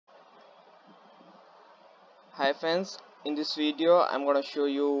Hi friends, in this video I'm going to show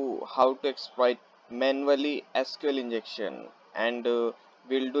you how to exploit manually SQL injection and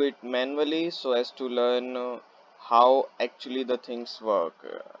we'll do it manually so as to learn how actually the things work.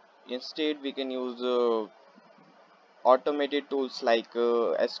 Instead we can use automated tools like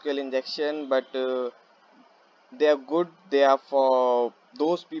SQL injection but they are good. They are for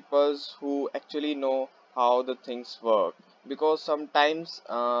those peoples who actually know how the things work, because sometimes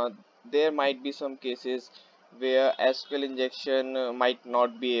there might be some cases where SQL injection might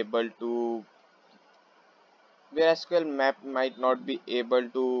not be able to, where SQL map might not be able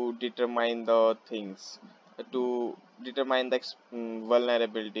to determine the things, to determine the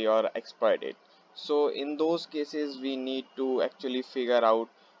vulnerability or exploit it. So in those cases we need to actually figure out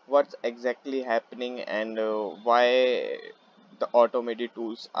what's exactly happening and why the automated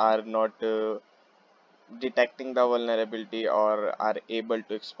tools are not detecting the vulnerability or are able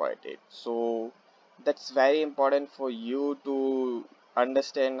to exploit it. So that's very important for you to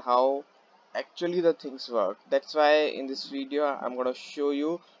understand how actually the things work. That's why in this video I'm going to show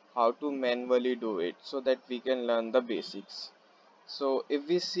you how to manually do it so that we can learn the basics. So if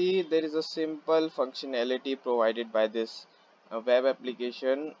we see, there is a simple functionality provided by this web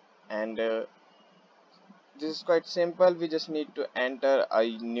application, and this is quite simple. We just need to enter a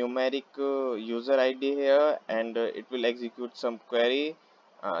numeric user ID here, and it will execute some query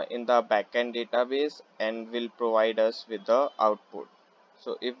in the backend database and will provide us with the output.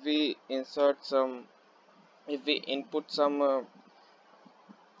 So if we input some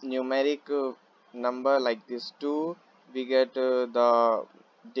numeric number like this 2, we get the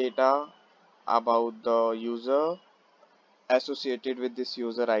data about the user associated with this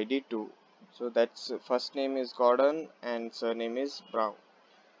user ID 2. So that's first name is Gordon and surname is Brown.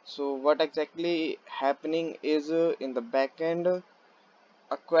 So what exactly happening is in the backend,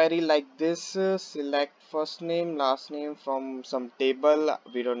 a query like this, select first name last name from some table,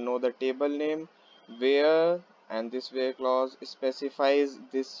 we don't know the table name, where, and this where clause specifies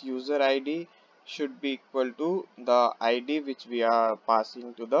this user ID should be equal to the ID which we are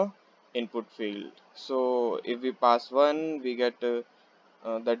passing to the input field. So if we pass 1, we get the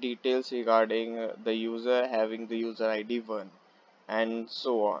details regarding the user having the user ID 1, and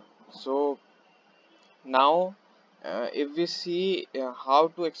so on. So now if we see how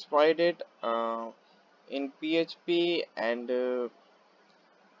to exploit it in PHP and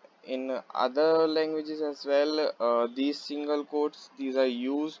in other languages as well, these single quotes, these are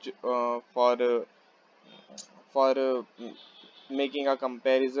used for making a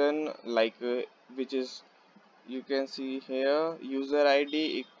comparison, like which is, you can see here, user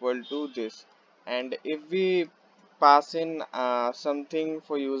ID equal to this, and if we pass in something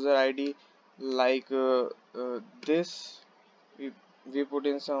for user ID like this, we, we put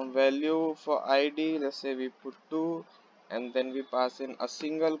in some value for ID, let's say we put 2, and then we pass in a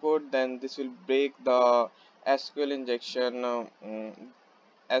single quote, then this will break the SQL injection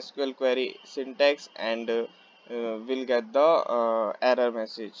SQL query syntax and will get the error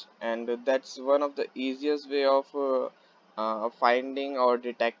message, and that's one of the easiest way of finding or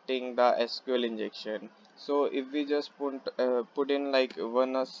detecting the SQL injection. So if we just put in like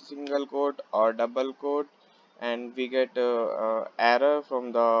one a single quote or double quote, and we get error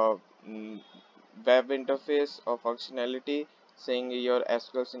from the mm, web interface or functionality saying your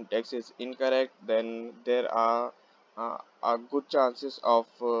SQL syntax is incorrect, then are good chances of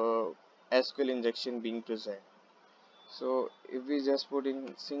SQL injection being present. So if we just put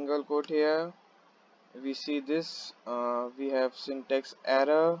in single quote here, we see this, we have syntax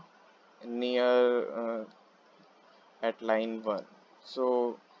error near at line 1.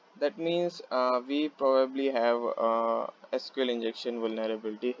 So that means we probably have SQL injection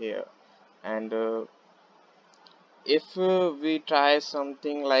vulnerability here, and if we try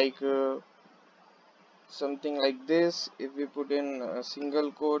something like this, if we put in a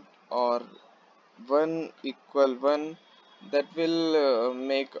single quote or 1 equal 1, that will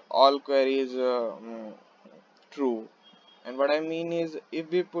make all queries true. And what I mean is, if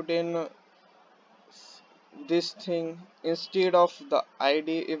we put in this thing instead of the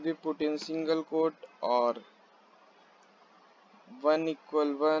ID, if we put in single quote or 1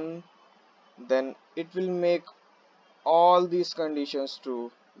 equal 1, then it will make all these conditions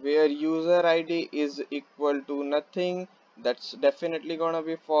true. Where user ID is equal to nothing, that's definitely gonna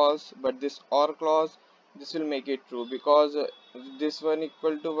be false, but this or clause, this will make it true, because this one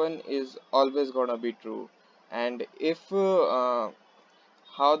equal to 1 is always gonna be true. And if how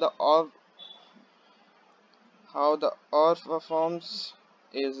the or performs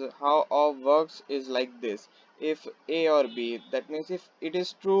is, how or works is like this: if A or B, that means if it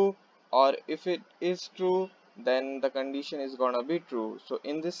is true or if it is true, then the condition is gonna be true. So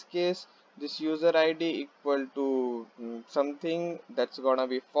in this case, this user ID equal to something, that's gonna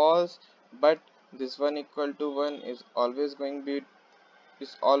be false, but this one equal to 1 is always going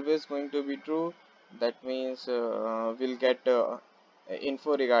to be true. That means we'll get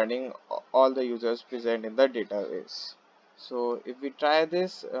info regarding all the users present in the database. So if we try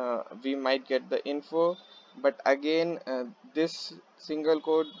this, we might get the info, but again this single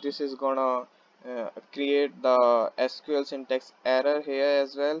code, this is gonna create the SQL syntax error here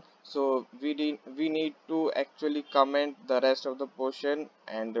as well. So we need to actually comment the rest of the portion,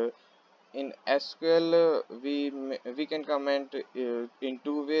 and in SQL we can comment in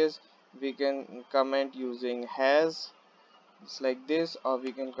two ways. We can comment using has, it's like this, or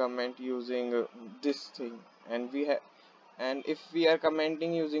we can comment using this thing. And if we are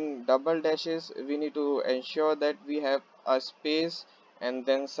commenting using double dashes, we need to ensure that we have a space and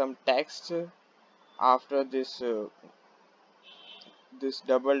then some text after this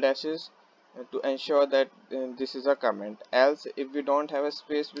double dashes to ensure that this is a comment. Else if we don't have a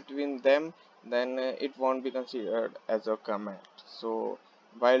space between them, then it won't be considered as a comment. So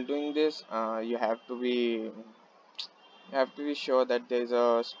while doing this, you have to be sure that there is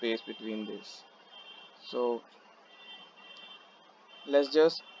a space between this. So let's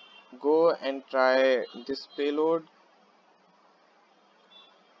just go and try this payload,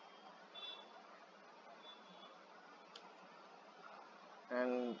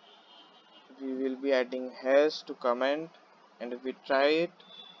 and we will be adding hash to comment. And if we try it,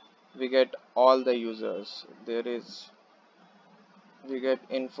 we get all the users. We get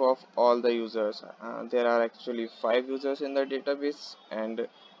info of all the users. There are actually 5 users in the database, and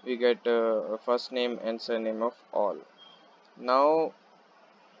we get first name and surname of all. Now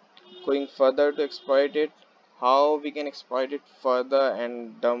going further to exploit it, how we can exploit it further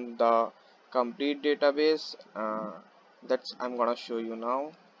and dump the complete database, that's I'm gonna show you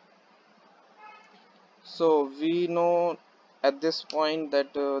now. So we know at this point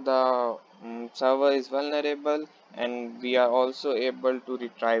that the server is vulnerable, and we are also able to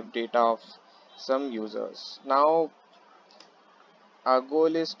retrieve data of some users. Now our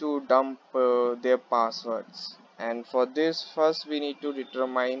goal is to dump their passwords, and for this first we need to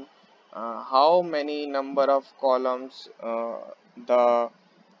determine how many number of columns the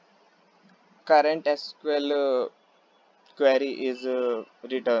current SQL query is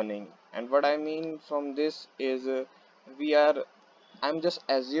returning. And what I mean from this is we are I'm just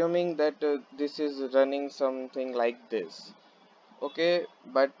assuming that this is running something like this, okay,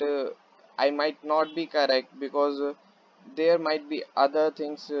 but I might not be correct, because there might be other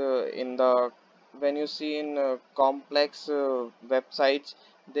things in the when you see in complex websites,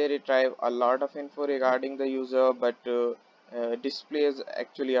 they retrieve a lot of info regarding the user, but displays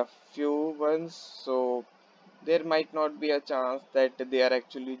actually a few ones. So there might not be a chance that they are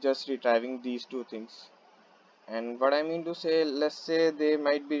actually just retrieving these two things. And what I mean to say, let's say they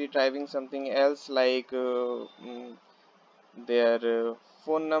might be retrieving something else, like their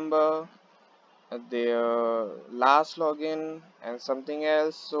phone number, their last login, and something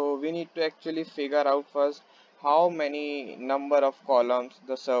else. So we need to actually figure out first how many number of columns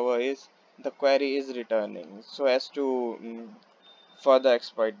the query is returning, so as to further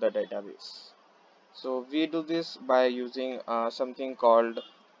exploit the database. So we do this by using something called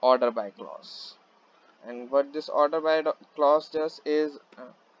order by clause. And what this order by clause does is,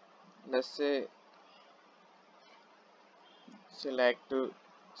 let's say, select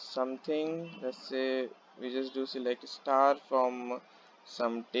something. Let's say we just do select star from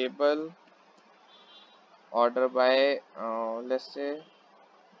some table, order by let's say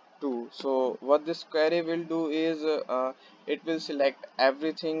 2. So what this query will do is it will select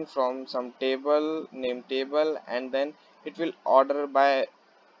everything from some table, name table, and then it will order it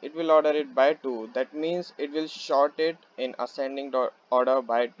by 2. That means it will sort it in ascending order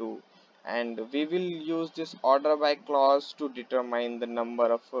by 2, and we will use this order by clause to determine the number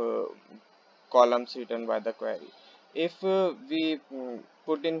of columns written by the query. If we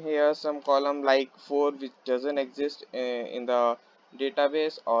put in here some column like 4 which doesn't exist in the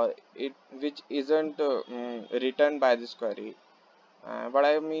database, or it which isn't written by this query, what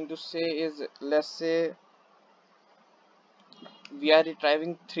I mean to say is, let's say we are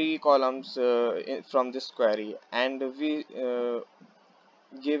retrieving 3 columns from this query, and we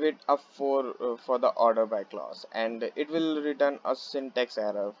give it a 4 for the order by clause, and it will return a syntax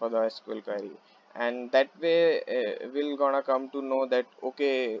error for the SQL query. And that way we'll gonna come to know that,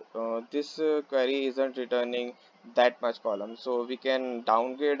 okay, this query isn't returning that much column, so we can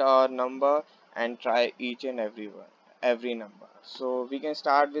downgrade our number and try each and every number. So we can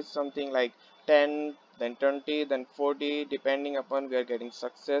start with something like 10, then 20, then 40. Depending upon we are getting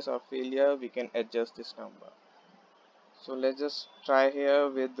success or failure, we can adjust this number. So let's just try here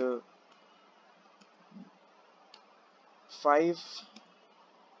with 5.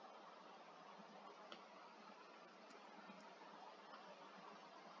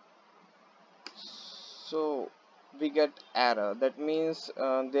 So we get error. That means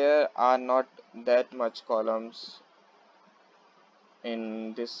there are not that much columns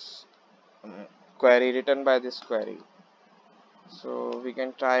in this query, written by this query. So we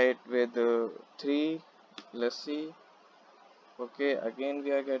can try it with 3. Let's see. Okay, again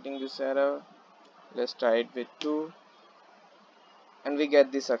we are getting this error. Let's try it with 2, and we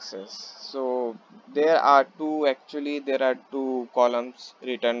get the success. So there are two columns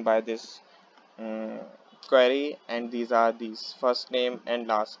written by this um, query, and these are these first name and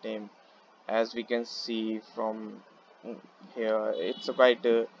last name, as we can see from here. It's quite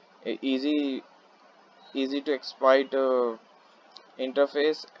easy to exploit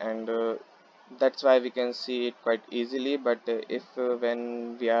interface, and that's why we can see it quite easily. But if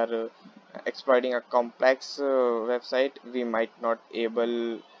when we are exploiting a complex website, we might not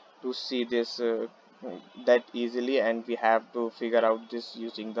able to see this that easily, and we have to figure out this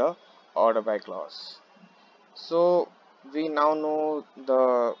using the order by clause. So we now know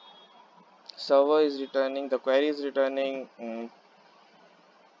the query is returning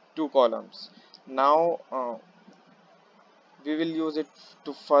 2 columns. Now we will use it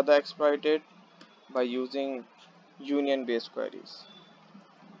to further exploit it by using union based queries.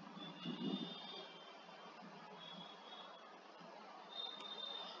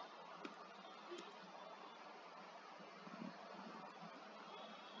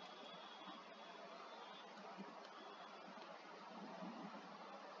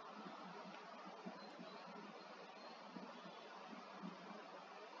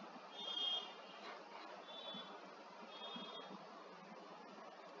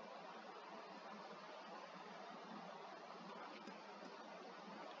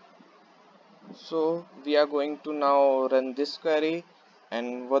 So we are going to now run this query,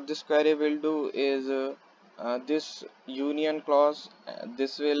 and what this query will do is this union clause,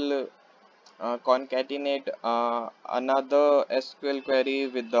 this will concatenate another SQL query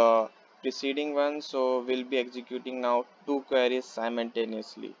with the preceding one. So we'll be executing now 2 queries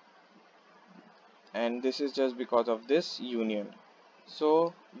simultaneously, and this is just because of this union.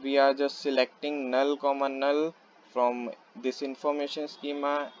 So we are just selecting null comma null from this information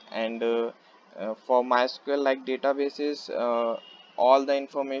schema, and for MySQL like databases, all the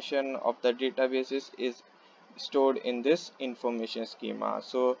information of the databases is stored in this information schema.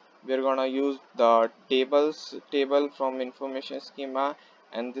 So we're gonna use the table from information schema,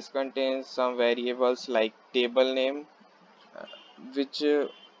 and this contains some variables like table name, uh, which it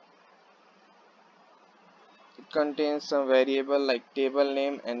contains some variable like table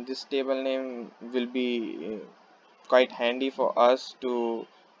name, and this table name will be quite handy for us to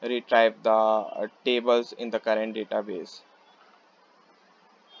retrieve the tables in the current database.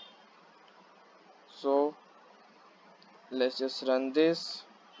 So let's just run this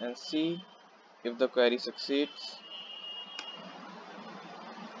and see if the query succeeds,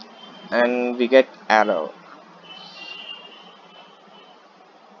 and we get error.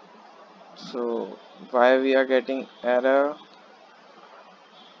 So why we are getting error?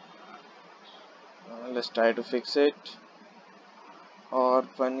 Let's try to fix it. Or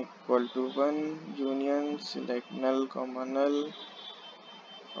 1 equal to 1 union select null comma null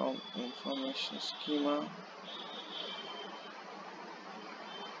from information schema.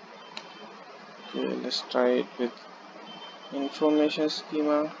 Okay, let's try it with information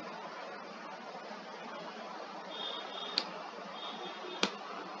schema.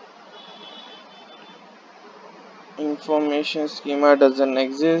 Information schema doesn't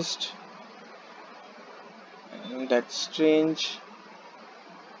exist, and that's strange.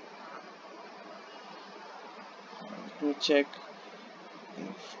 Let me check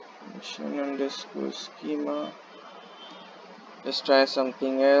information underscore schema. Let's try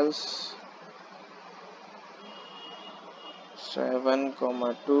something else. Let's try 1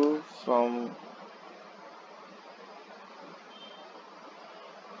 comma 2 from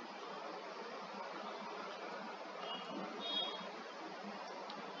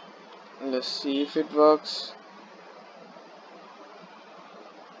let's see if it works.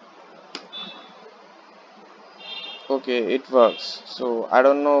 Okay, it works. So I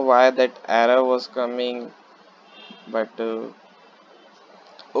don't know why that error was coming, but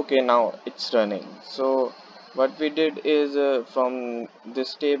okay, now it's running. So what we did is from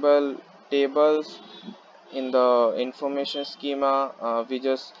this tables in the information schema, we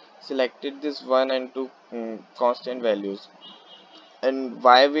just selected this 1 and 2 constant values. And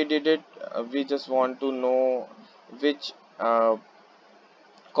why we did it, we just want to know which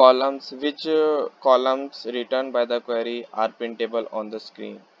columns returned by the query are printable on the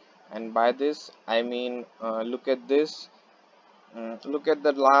screen. And by this I mean, look at this. Look at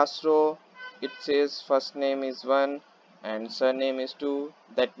the last row. It says first name is 1 and surname is 2.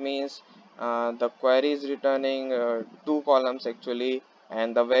 That means the query is returning two columns actually,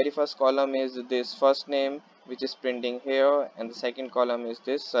 and the very first column is this first name which is printing here, and the second column is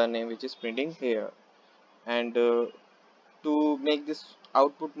this surname which is printing here. And to make this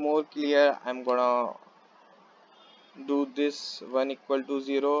output more clear, I'm gonna do this 1 equal to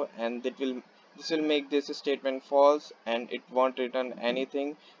 0, and this will make this statement false and it won't return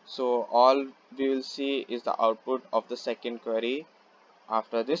anything. So all we will see is the output of the second query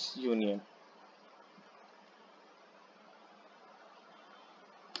after this union.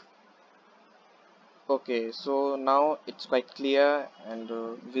 Okay, so now it's quite clear and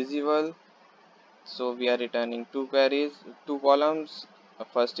visible. So we are returning two queries, two columns.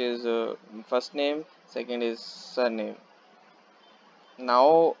 First is first name, second is surname.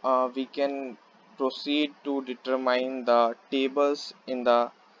 Now we can proceed to determine the tables in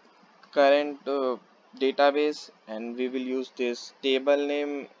the current database, and we will use this table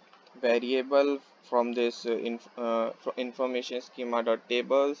name variable from this information schema dot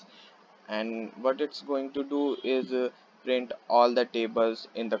tables. And what it's going to do is print all the tables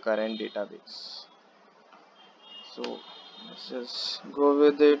in the current database. So let's just go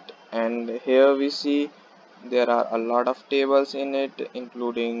with it, and here we see there are a lot of tables in it,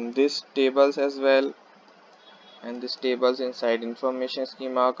 including this tables as well. And this tables inside information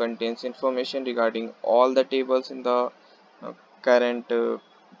schema contains information regarding all the tables in the current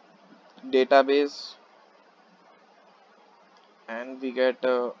database, and we get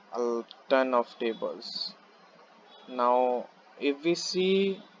a ton of tables. Now if we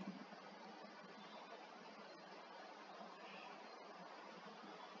see,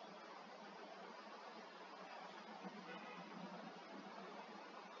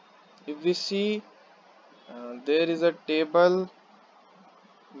 if we see there is a table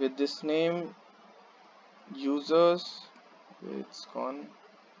with this name users. It's gone.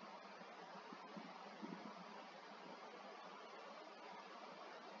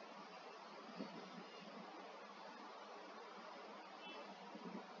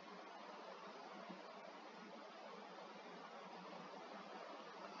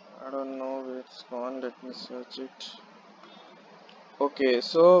 I don't know where it's gone. Let me search it. Okay,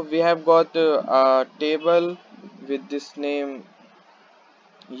 so we have got a table with this name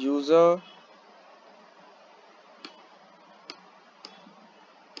user.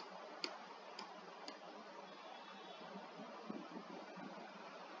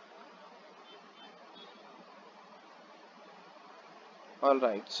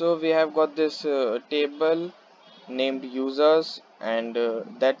 Alright, so we have got this table named users, and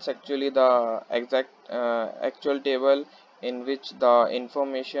that's actually the exact actual table in which the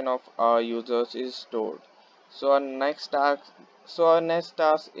information of our users is stored. So our next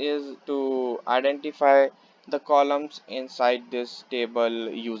task is to identify the columns inside this table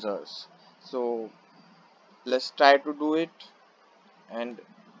users. So let's try to do it. And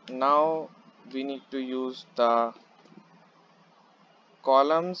now we need to use the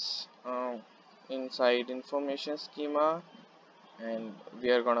columns inside information schema, and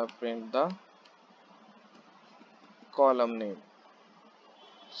we are gonna print the column name.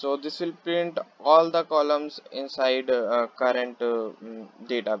 So this will print all the columns inside current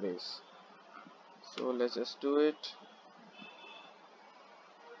database. So let's just do it.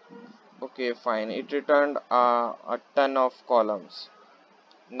 Okay, fine, it returned a ton of columns.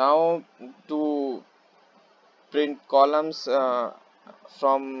 Now to print columns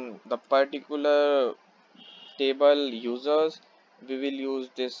from the particular table users, we will use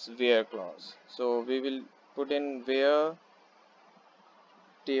this where clause. So we will put in where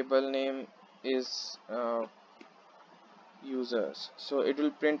table name is users, so it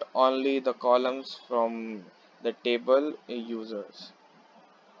will print only the columns from the table users.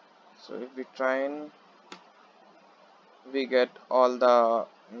 So if we try and we get all the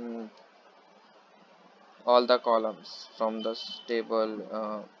columns from this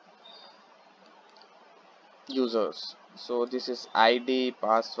table users. So this is ID,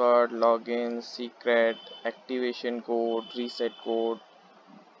 password, login, secret, activation code, reset code,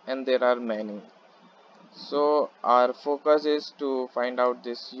 and there are many. So our focus is to find out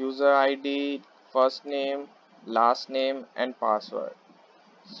this user ID, first name, last name, and password.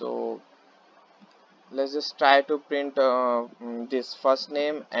 So let's just try to print this first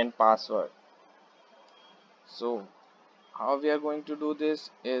name and password. So how we are going to do this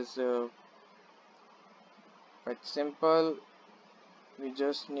is quite simple. We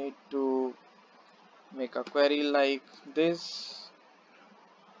just need to make a query like this,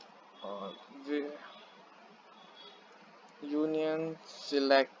 uh, we, union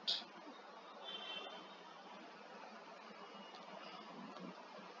select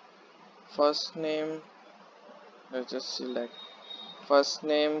first name. Let's just select first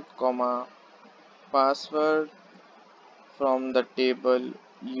name comma password from the table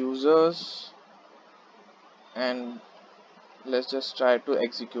users, and let's just try to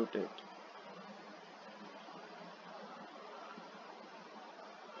execute it.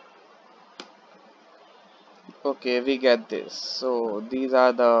 Okay, we get this. So these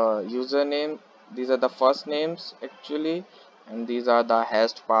are the username, these are the first names actually, and these are the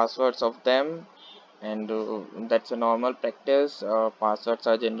hashed passwords of them. And that's a normal practice. Passwords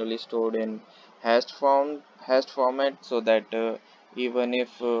are generally stored in hashed format, so that even if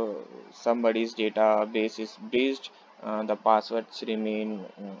somebody's database is breached, the passwords remain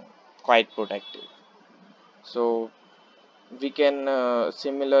quite protected. So we can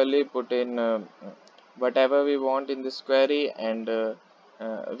similarly put in whatever we want in this query, and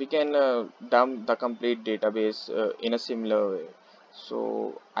we can dump the complete database in a similar way.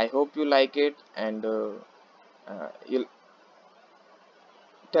 So I hope you like it, and you'll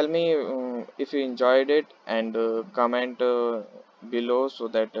tell me if you enjoyed it, and comment below, so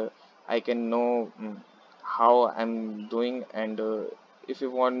that I can know how I'm doing, and if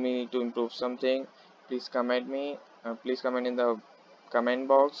you want me to improve something, please comment in the comment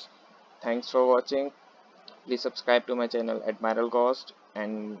box. Thanks for watching. Please subscribe to my channel Admiral Ghost,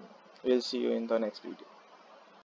 and we'll see you in the next video.